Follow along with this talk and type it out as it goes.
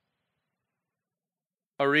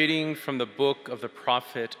A reading from the book of the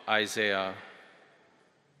prophet Isaiah.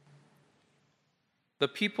 The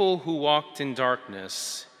people who walked in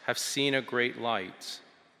darkness have seen a great light.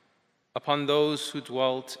 Upon those who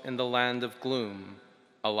dwelt in the land of gloom,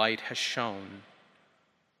 a light has shone.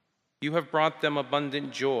 You have brought them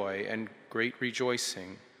abundant joy and great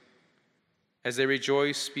rejoicing, as they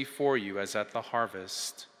rejoice before you as at the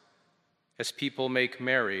harvest, as people make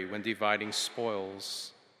merry when dividing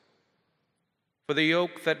spoils. For the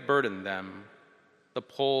yoke that burdened them, the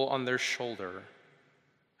pole on their shoulder,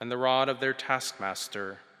 and the rod of their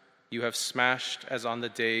taskmaster, you have smashed as on the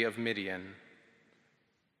day of Midian.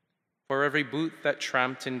 For every boot that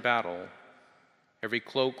tramped in battle, every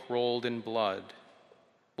cloak rolled in blood,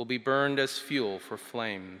 will be burned as fuel for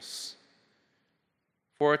flames.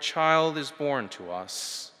 For a child is born to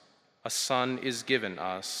us, a son is given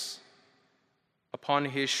us. Upon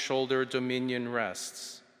his shoulder dominion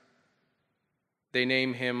rests. They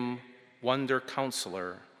name him Wonder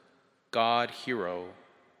Counselor, God Hero,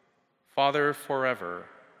 Father forever,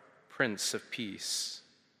 Prince of Peace.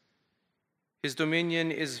 His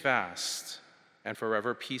dominion is vast and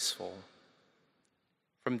forever peaceful.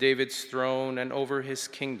 From David's throne and over his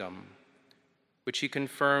kingdom, which he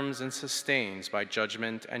confirms and sustains by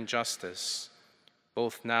judgment and justice,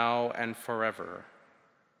 both now and forever.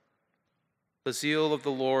 The zeal of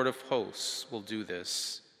the Lord of hosts will do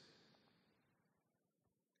this.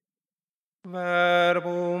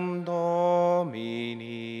 Verbum Domini.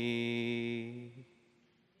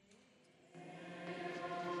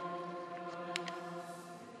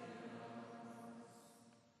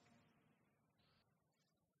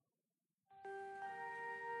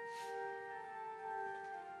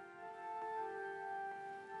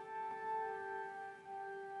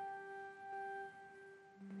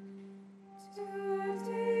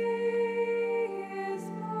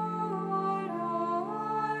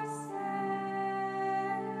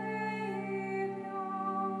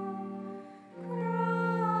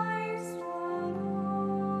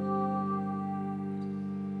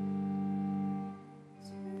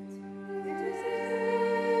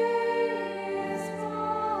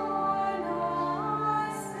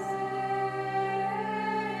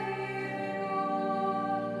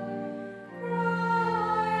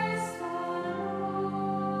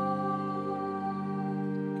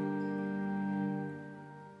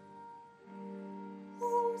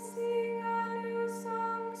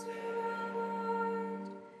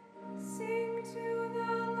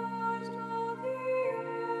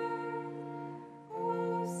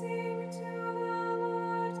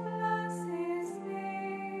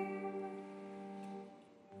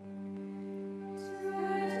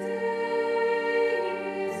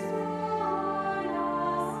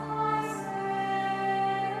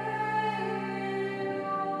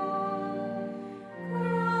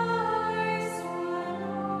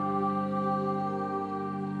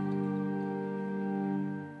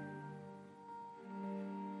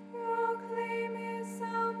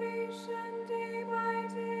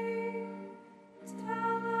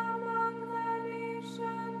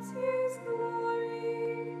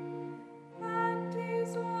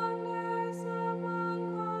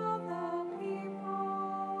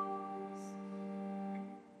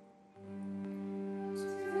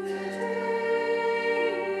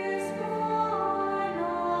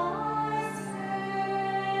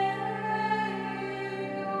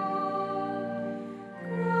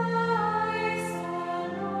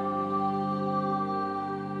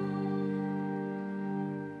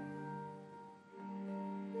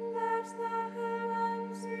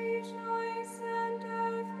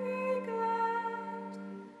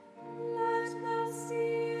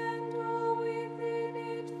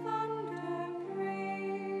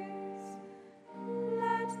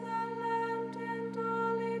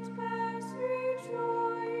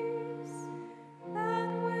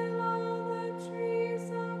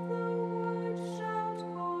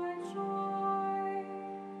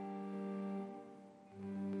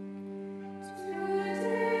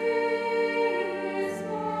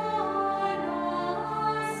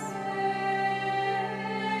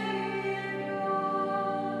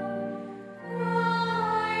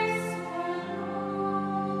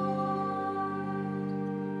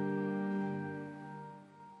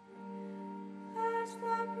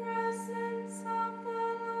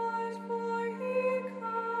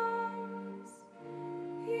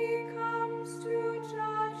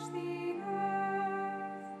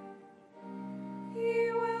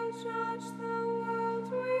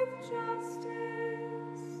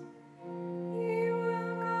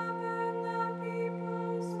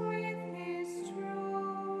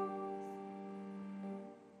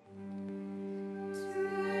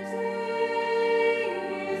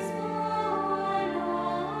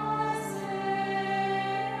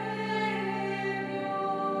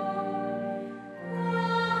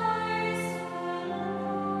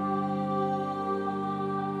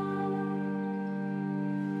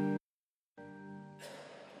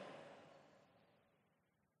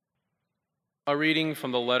 A reading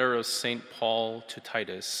from the letter of St. Paul to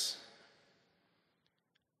Titus.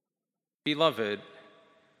 Beloved,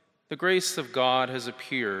 the grace of God has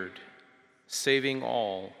appeared, saving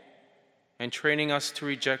all, and training us to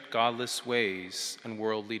reject godless ways and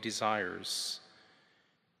worldly desires,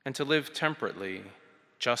 and to live temperately,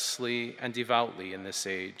 justly, and devoutly in this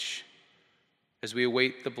age, as we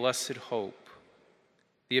await the blessed hope,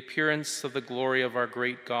 the appearance of the glory of our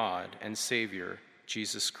great God and Savior,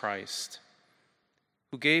 Jesus Christ,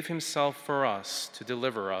 who gave himself for us to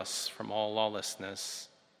deliver us from all lawlessness,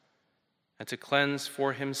 and to cleanse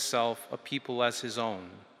for himself a people as his own,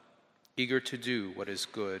 eager to do what is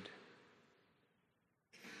good.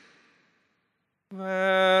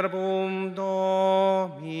 Verbum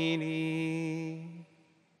Domini.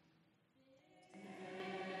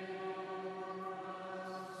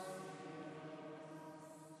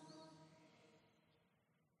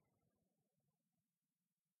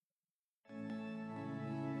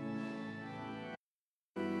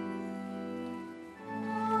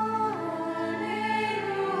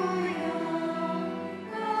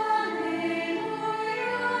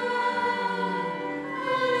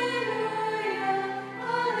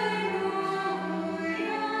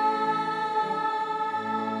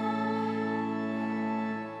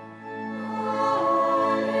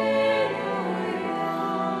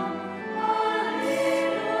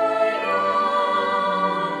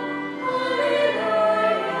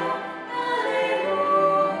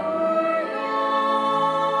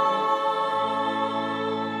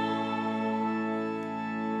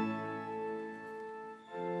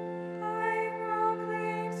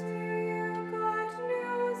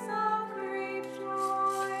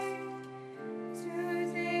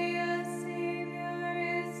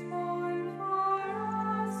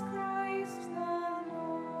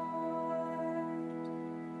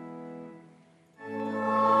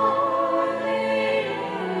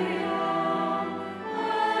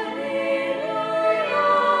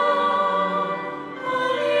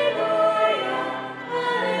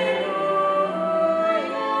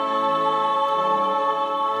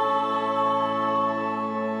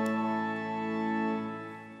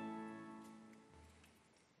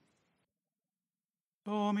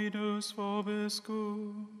 Dominus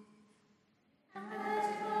vobiscum.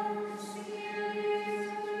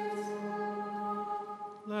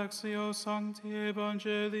 Lectio Sancti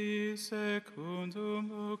Evangelii secundum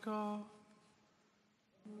Luca.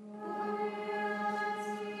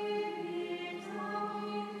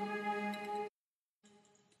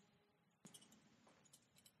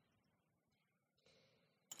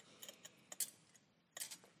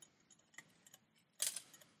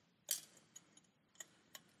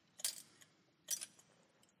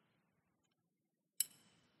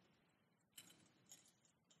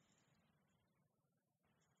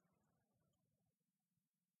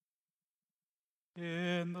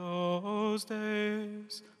 In those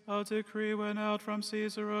days, a decree went out from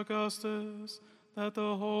Caesar Augustus that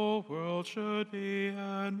the whole world should be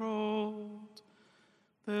enrolled.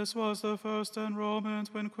 This was the first enrollment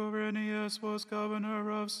when Quirinius was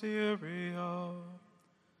governor of Syria.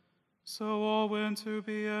 So all went to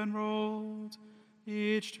be enrolled,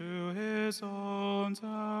 each to his own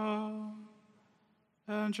town.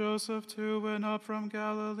 And Joseph too went up from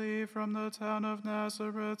Galilee, from the town of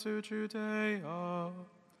Nazareth to Judea,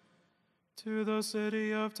 to the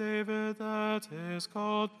city of David that is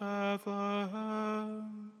called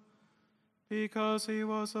Bethlehem, because he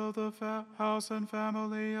was of the house and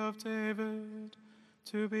family of David,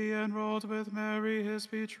 to be enrolled with Mary his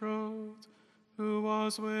betrothed, who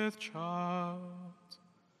was with child.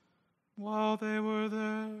 While they were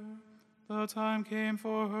there, the time came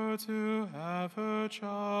for her to have her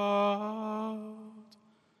child,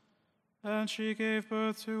 and she gave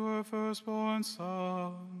birth to her firstborn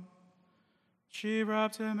son. She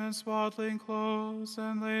wrapped him in swaddling clothes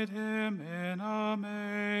and laid him in a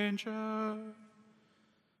manger,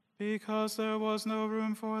 because there was no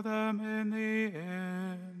room for them in the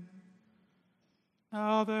inn.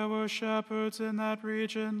 Now there were shepherds in that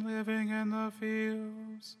region living in the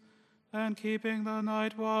fields, and keeping the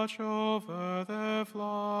night watch over their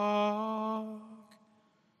flock.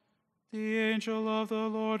 The angel of the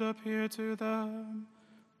Lord appeared to them,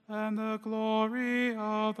 and the glory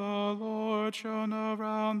of the Lord shone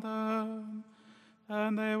around them,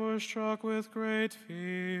 and they were struck with great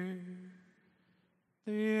fear.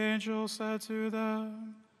 The angel said to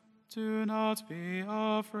them, "Do not be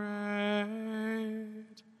afraid,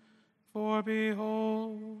 for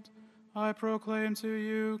behold, I proclaim to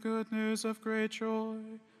you good news of great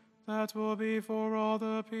joy that will be for all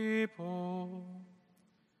the people.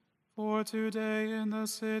 For today in the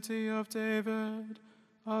city of David,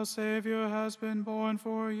 a Savior has been born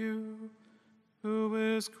for you,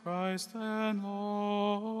 who is Christ and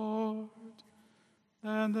Lord.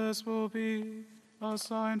 And this will be a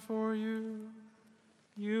sign for you.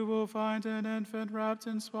 You will find an infant wrapped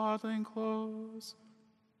in swaddling clothes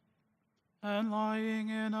and lying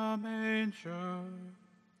in a manger.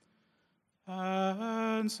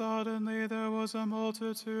 And suddenly there was a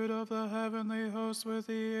multitude of the heavenly host with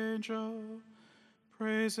the angel,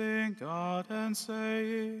 praising God and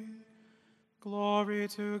saying, Glory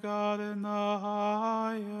to God in the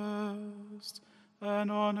highest,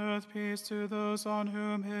 and on earth peace to those on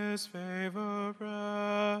whom his favor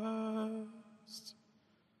rests.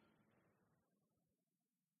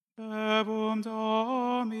 Verbum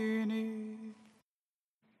Domini.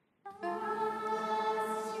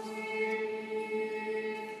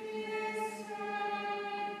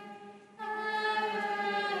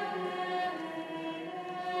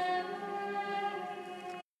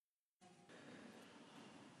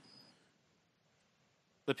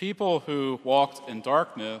 The people who walked in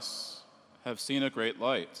darkness have seen a great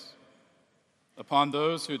light. Upon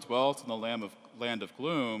those who dwelt in the land of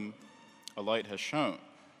gloom, a light has shone.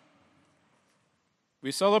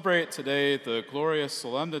 We celebrate today the glorious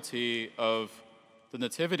solemnity of the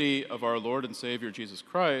Nativity of our Lord and Savior Jesus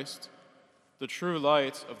Christ, the true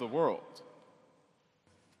light of the world.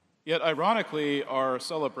 Yet ironically, our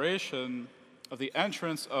celebration of the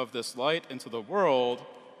entrance of this light into the world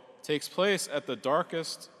takes place at the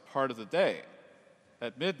darkest part of the day,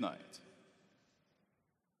 at midnight.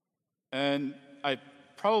 And I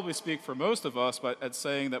probably speak for most of us at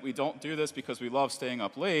saying that we don't do this because we love staying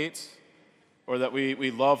up late or that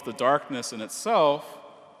we love the darkness in itself,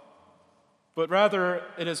 but rather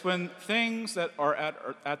it is when things that are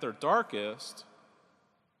at their darkest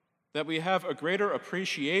that we have a greater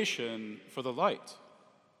appreciation for the light.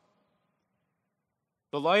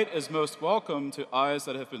 The light is most welcome to eyes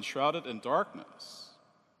that have been shrouded in darkness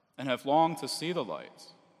and have longed to see the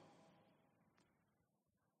light.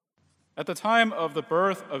 At the time of the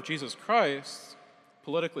birth of Jesus Christ,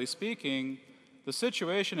 politically speaking, the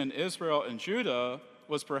situation in Israel and Judah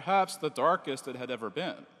was perhaps the darkest it had ever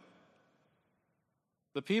been.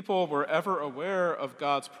 The people were ever aware of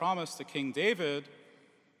God's promise to King David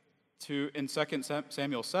in 2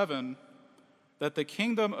 Samuel 7, that the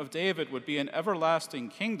kingdom of David would be an everlasting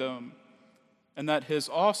kingdom and that his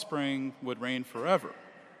offspring would reign forever.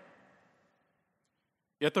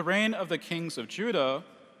 Yet the reign of the kings of Judah,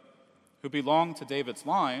 who belonged to David's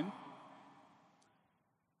line,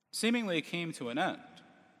 seemingly came to an end.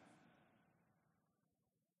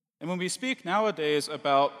 And when we speak nowadays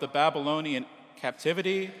about the Babylonian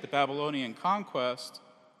captivity, the Babylonian conquest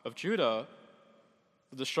of Judah,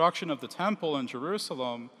 the destruction of the temple in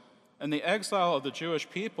Jerusalem, and the exile of the Jewish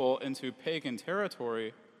people into pagan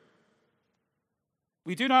territory,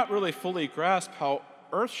 we do not really fully grasp how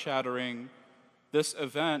earth-shattering this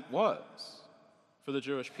event was for the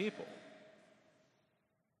Jewish people.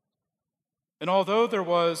 And although there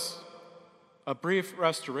was a brief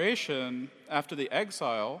restoration after the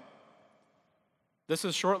exile, this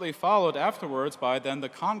is shortly followed afterwards by then the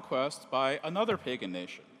conquest by another pagan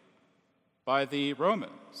nation, by the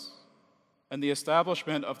Romans, and the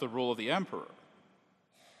establishment of the rule of the emperor.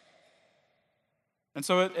 And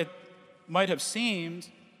so it might have seemed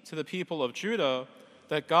to the people of Judah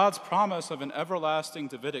that God's promise of an everlasting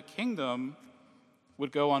Davidic kingdom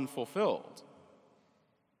would go unfulfilled.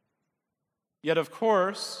 Yet, of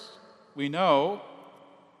course, we know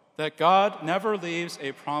that God never leaves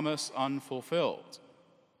a promise unfulfilled.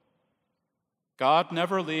 God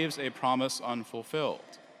never leaves a promise unfulfilled.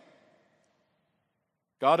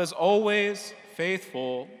 God is always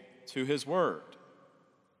faithful to his word.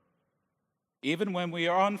 Even when we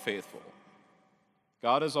are unfaithful,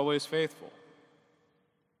 God is always faithful.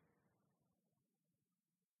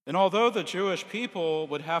 And although the Jewish people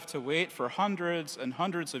would have to wait for hundreds and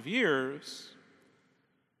hundreds of years,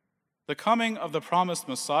 the coming of the promised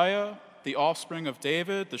Messiah, the offspring of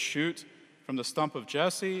David, the shoot from the stump of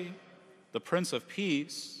Jesse, the Prince of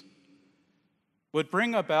Peace, would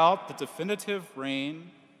bring about the definitive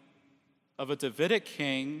reign of a Davidic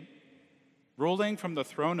king ruling from the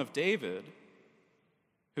throne of David,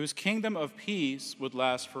 whose kingdom of peace would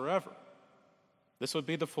last forever. This would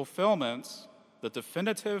be the fulfillment, the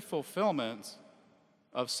definitive fulfillment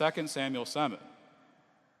of 2 Samuel 7.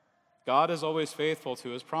 God is always faithful to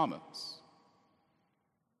his promise.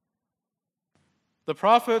 The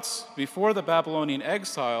prophets before the Babylonian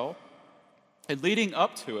exile and leading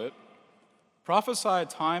up to it prophesied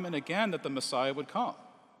time and again that the Messiah would come.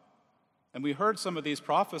 And we heard some of these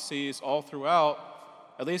prophecies all throughout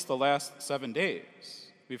at least the last 7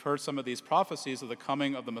 days. We've heard some of these prophecies of the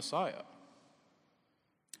coming of the Messiah.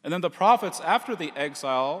 And then the prophets, after the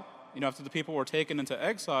exile, after the people were taken into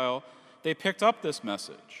exile, they picked up this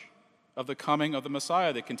message of the coming of the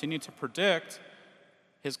Messiah. They continued to predict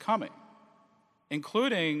his coming,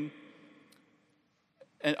 including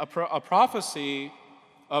a prophecy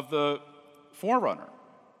of the forerunner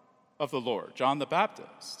of the Lord, John the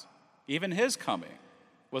Baptist. Even his coming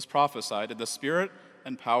was prophesied in the spirit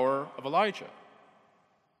and power of Elijah.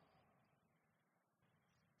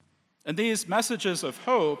 And these messages of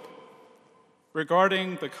hope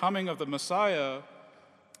regarding the coming of the Messiah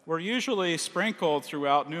were usually sprinkled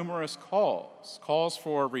throughout numerous calls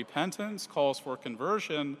for repentance, calls for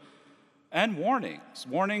conversion, and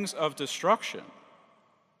warnings of destruction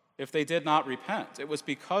if they did not repent. It was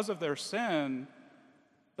because of their sin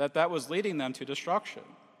that was leading them to destruction.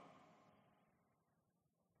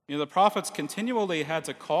 The prophets continually had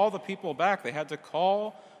to call the people back. They had to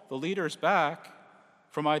call the leaders back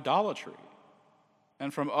from idolatry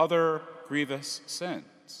and from other grievous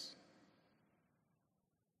sins.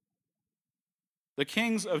 The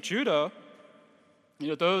kings of Judah,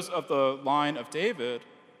 those of the line of David,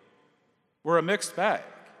 were a mixed bag.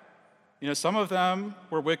 Some of them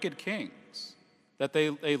were wicked kings, that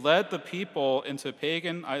they led the people into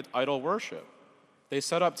pagan idol worship. They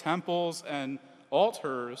set up temples and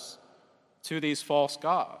altars to these false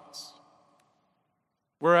gods.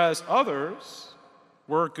 Whereas others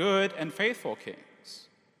were good and faithful kings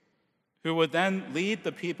who would then lead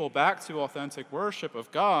the people back to authentic worship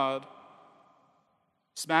of God,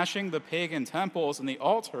 smashing the pagan temples and the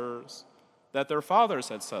altars that their fathers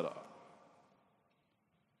had set up.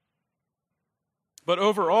 But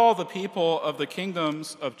overall, the people of the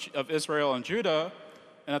kingdoms of Israel and Judah,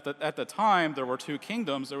 and at the time there were two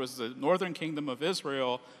kingdoms. There was the northern kingdom of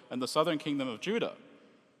Israel and the southern kingdom of Judah.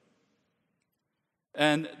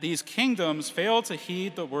 And these kingdoms failed to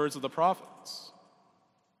heed the words of the prophets,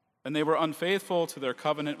 and they were unfaithful to their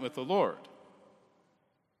covenant with the Lord.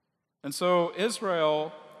 And so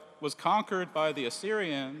Israel was conquered by the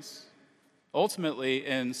Assyrians, ultimately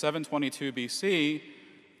in 722 BC,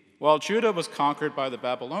 while Judah was conquered by the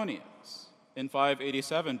Babylonians in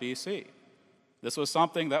 587 BC. This was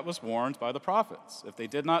something that was warned by the prophets. If they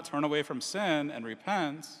did not turn away from sin and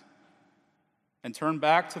repent and turn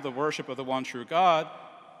back to the worship of the one true God,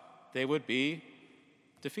 they would be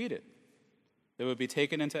defeated. They would be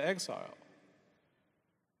taken into exile.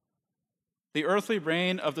 The earthly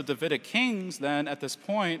reign of the Davidic kings then, at this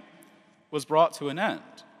point, was brought to an end.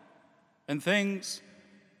 And things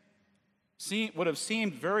would have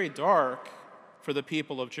seemed very dark for the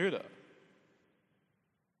people of Judah.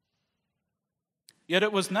 Yet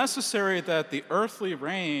it was necessary that the earthly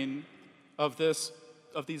reign of these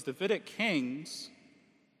Davidic kings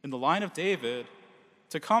in the line of David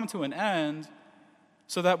to come to an end,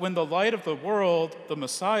 so that when the light of the world, the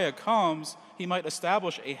Messiah, comes, he might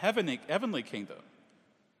establish a heavenly kingdom.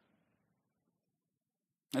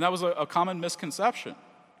 And that was a common misconception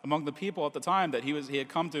among the people at the time, that he had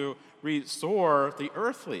come to restore the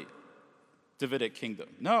earthly Davidic kingdom.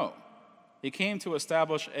 No, he came to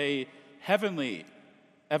establish a heavenly,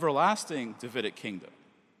 everlasting Davidic kingdom.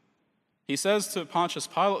 He says to Pontius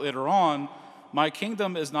Pilate later on, "My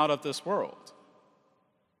kingdom is not of this world."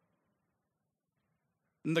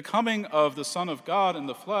 And the coming of the Son of God in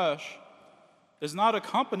the flesh is not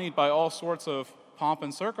accompanied by all sorts of pomp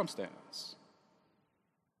and circumstance.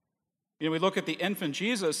 We look at the infant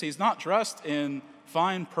Jesus, he's not dressed in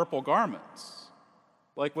fine purple garments,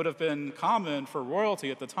 like would have been common for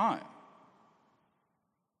royalty at the time.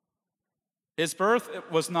 His birth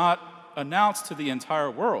was not announced to the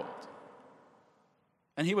entire world,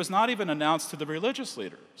 and he was not even announced to the religious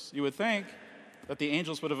leaders. You would think that the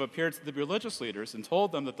angels would have appeared to the religious leaders and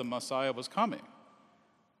told them that the Messiah was coming.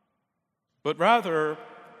 But rather,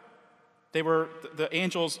 the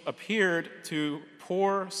angels appeared to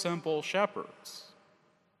poor, simple shepherds,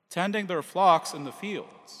 tending their flocks in the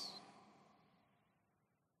fields.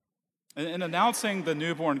 And in announcing the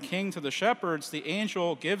newborn king to the shepherds, the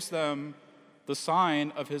angel gives them the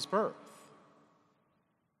sign of his birth.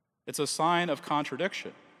 It's a sign of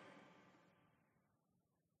contradiction.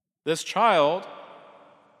 This child,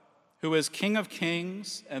 who is King of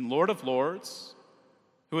Kings and Lord of Lords,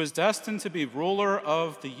 who is destined to be ruler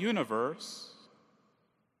of the universe,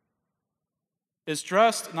 is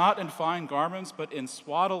dressed not in fine garments, but in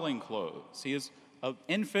swaddling clothes. He is an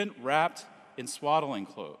infant wrapped in swaddling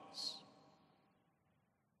clothes.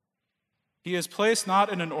 He is placed not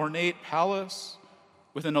in an ornate palace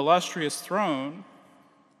with an illustrious throne,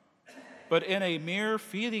 but in a mere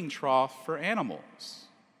feeding trough for animals.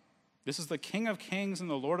 This is the King of Kings and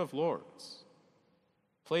the Lord of Lords,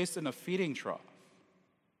 placed in a feeding trough.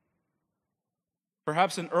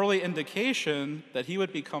 Perhaps an early indication that he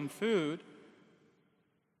would become food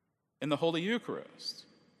in the Holy Eucharist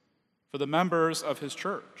for the members of his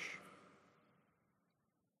church.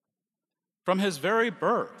 From his very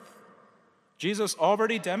birth, Jesus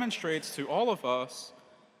already demonstrates to all of us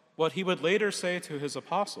what he would later say to his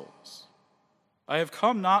apostles. I have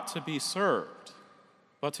come not to be served,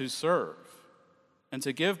 but to serve, and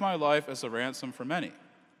to give my life as a ransom for many.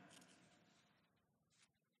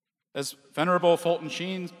 As Venerable Fulton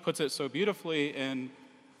Sheen puts it so beautifully in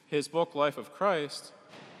his book, Life of Christ,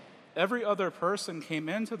 every other person came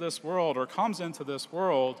into this world or comes into this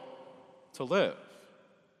world to live.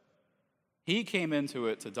 He came into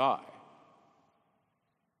it to die.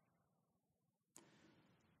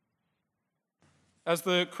 As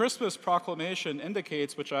the Christmas proclamation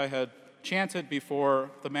indicates, which I had chanted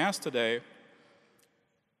before the Mass today,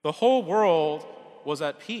 the whole world was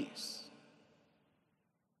at peace.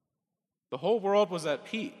 The whole world was at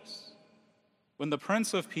peace when the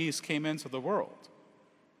Prince of Peace came into the world.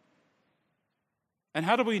 And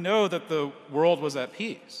how do we know that the world was at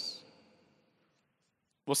peace?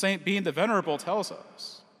 Well, St. Bean the Venerable tells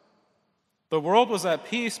us the world was at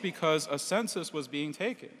peace because a census was being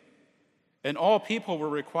taken, and all people were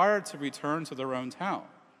required to return to their own town.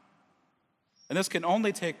 And this can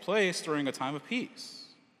only take place during a time of peace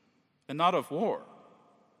and not of war.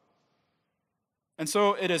 And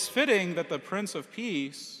so it is fitting that the Prince of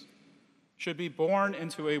Peace should be born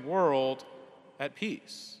into a world at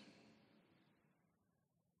peace.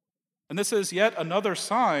 And this is yet another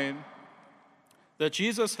sign that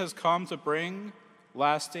Jesus has come to bring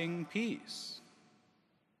lasting peace,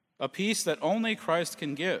 a peace that only Christ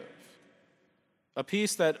can give, a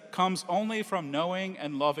peace that comes only from knowing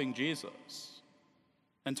and loving Jesus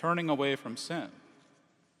and turning away from sin.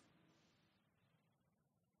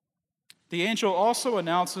 The angel also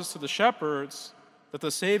announces to the shepherds that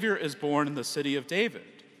the Savior is born in the city of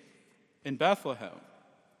David, in Bethlehem,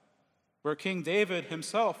 where King David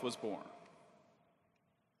himself was born.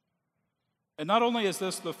 And not only is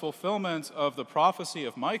this the fulfillment of the prophecy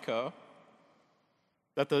of Micah,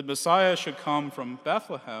 that the Messiah should come from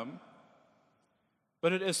Bethlehem,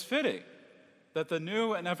 but it is fitting that the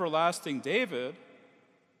new and everlasting David,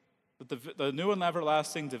 the new and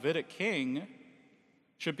everlasting Davidic king,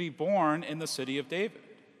 should be born in the city of David,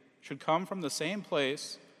 should come from the same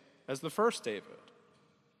place as the first David.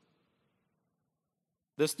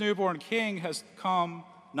 This newborn king has come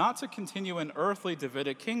not to continue an earthly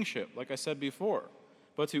Davidic kingship, like I said before,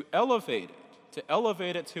 but to elevate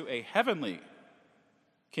it to a heavenly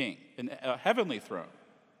king, a heavenly throne.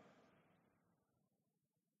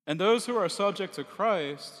 And those who are subject to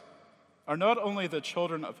Christ are not only the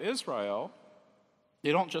children of Israel,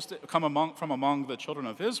 they don't just come from among the children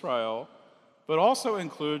of Israel, but also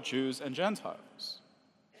include Jews and Gentiles.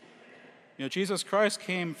 Jesus Christ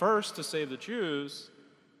came first to save the Jews,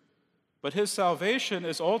 but his salvation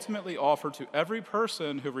is ultimately offered to every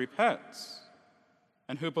person who repents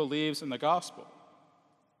and who believes in the gospel.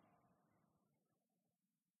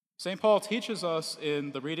 St. Paul teaches us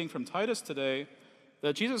in the reading from Titus today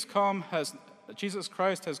that Jesus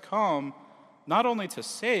Christ has come not only to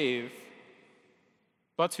save,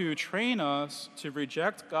 but to train us to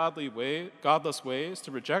reject godless ways,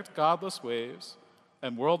 to reject godless ways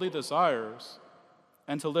and worldly desires,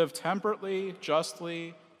 and to live temperately,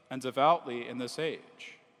 justly, and devoutly in this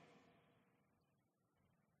age.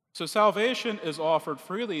 So salvation is offered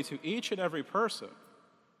freely to each and every person.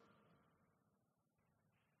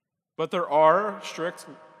 But there are strict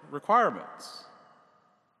requirements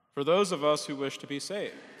for those of us who wish to be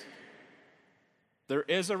saved. There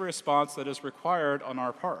is a response that is required on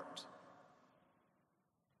our part.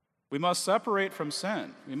 We must separate from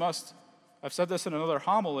sin. I've said this in another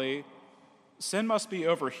homily, sin must be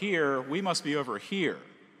over here, we must be over here.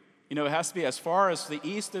 It has to be as far as the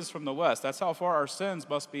east is from the west. That's how far our sins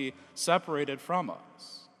must be separated from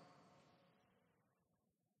us.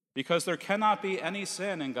 Because there cannot be any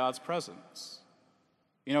sin in God's presence.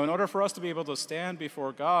 In order for us to be able to stand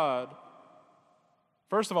before God,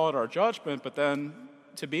 first of all at our judgment, but then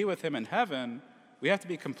to be with him in heaven, we have to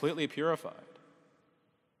be completely purified.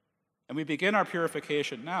 And we begin our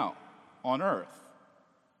purification now, on earth.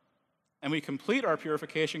 And we complete our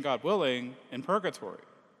purification, God willing, in purgatory.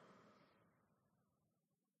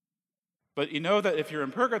 But you know that if you're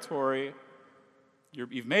in purgatory,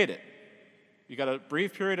 you've made it. You got a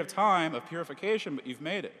brief period of time of purification, but you've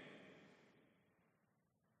made it.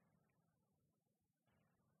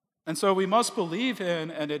 And so we must believe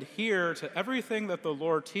in and adhere to everything that the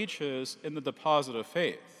Lord teaches in the deposit of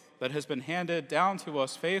faith that has been handed down to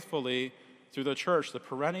us faithfully through the church, the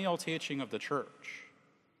perennial teaching of the church,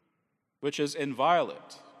 which is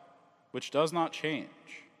inviolate, which does not change.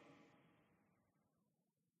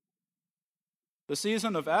 The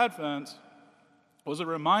season of Advent was a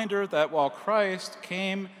reminder that while Christ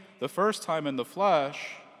came the first time in the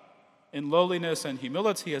flesh, in lowliness and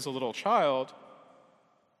humility as a little child,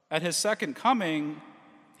 at his second coming,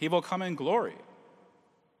 he will come in glory.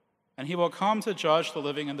 And he will come to judge the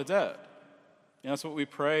living and the dead. And that's what we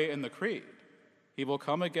pray in the Creed. He will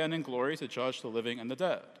come again in glory to judge the living and the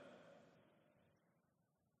dead.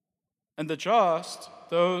 And the just,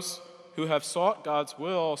 those who have sought God's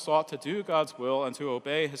will, sought to do God's will and to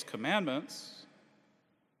obey his commandments,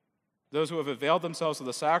 those who have availed themselves of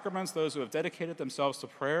the sacraments, those who have dedicated themselves to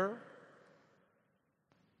prayer,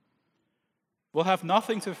 will have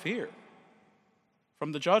nothing to fear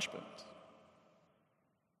from the judgment.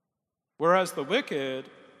 Whereas the wicked,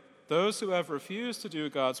 those who have refused to do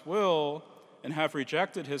God's will and have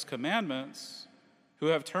rejected his commandments, who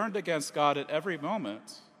have turned against God at every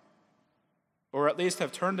moment, or at least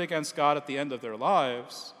have turned against God at the end of their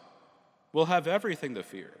lives, will have everything to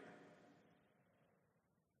fear.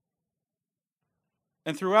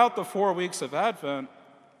 And throughout the 4 weeks of Advent,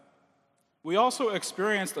 we also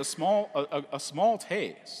experienced a small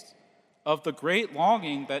taste of the great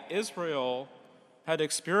longing that Israel had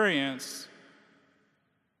experienced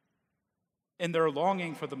in their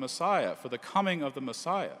longing for the Messiah, for the coming of the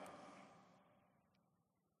Messiah.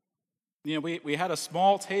 You know, we had a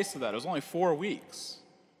small taste of that. It was only 4 weeks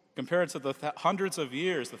compared to the hundreds of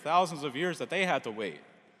years, the thousands of years that they had to wait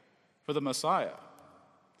for the Messiah.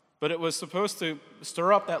 But it was supposed to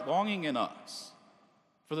stir up that longing in us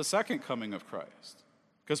for the second coming of Christ,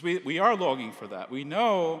 because we are longing for that. We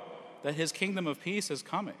know that his kingdom of peace is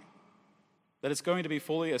coming, that it's going to be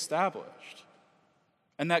fully established.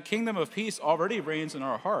 And that kingdom of peace already reigns in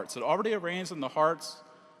our hearts. It already reigns in the hearts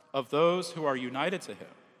of those who are united to him.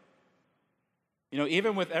 You know,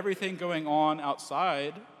 even with everything going on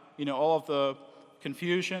outside, you know, all of the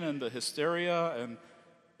confusion and the hysteria and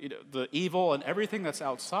the evil and everything that's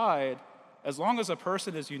outside, as long as a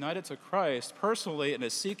person is united to Christ personally and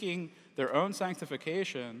is seeking their own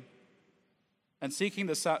sanctification and seeking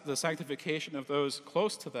the sanctification of those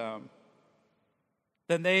close to them,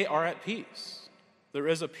 then they are at peace. There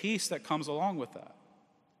is a peace that comes along with that.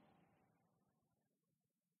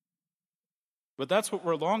 But that's what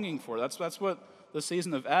we're longing for. That's what the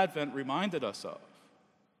season of Advent reminded us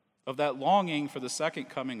of that longing for the second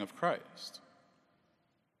coming of Christ.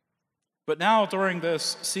 But now, during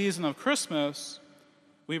this season of Christmas,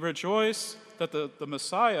 we rejoice that the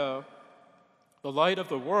Messiah, the light of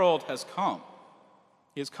the world, has come.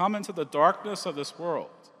 He has come into the darkness of this world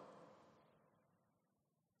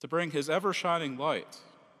to bring his ever-shining light.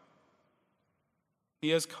 He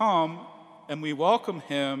has come, and we welcome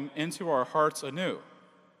him into our hearts anew,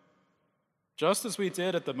 just as we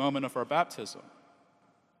did at the moment of our baptism.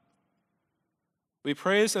 We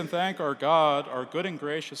praise and thank our God, our good and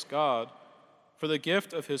gracious God, for the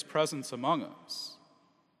gift of his presence among us,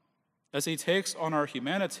 as he takes on our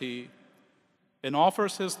humanity and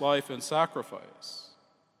offers his life in sacrifice,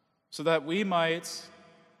 so that we might,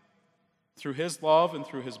 through his love and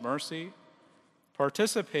through his mercy,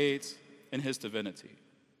 participate in his divinity.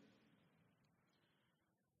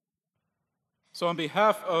 So on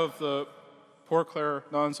behalf of the Port Clare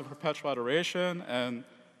Nuns of Perpetual Adoration and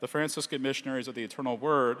the Franciscan Missionaries of the Eternal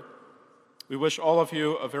Word, we wish all of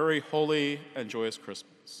you a very holy and joyous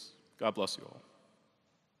Christmas. God bless you all.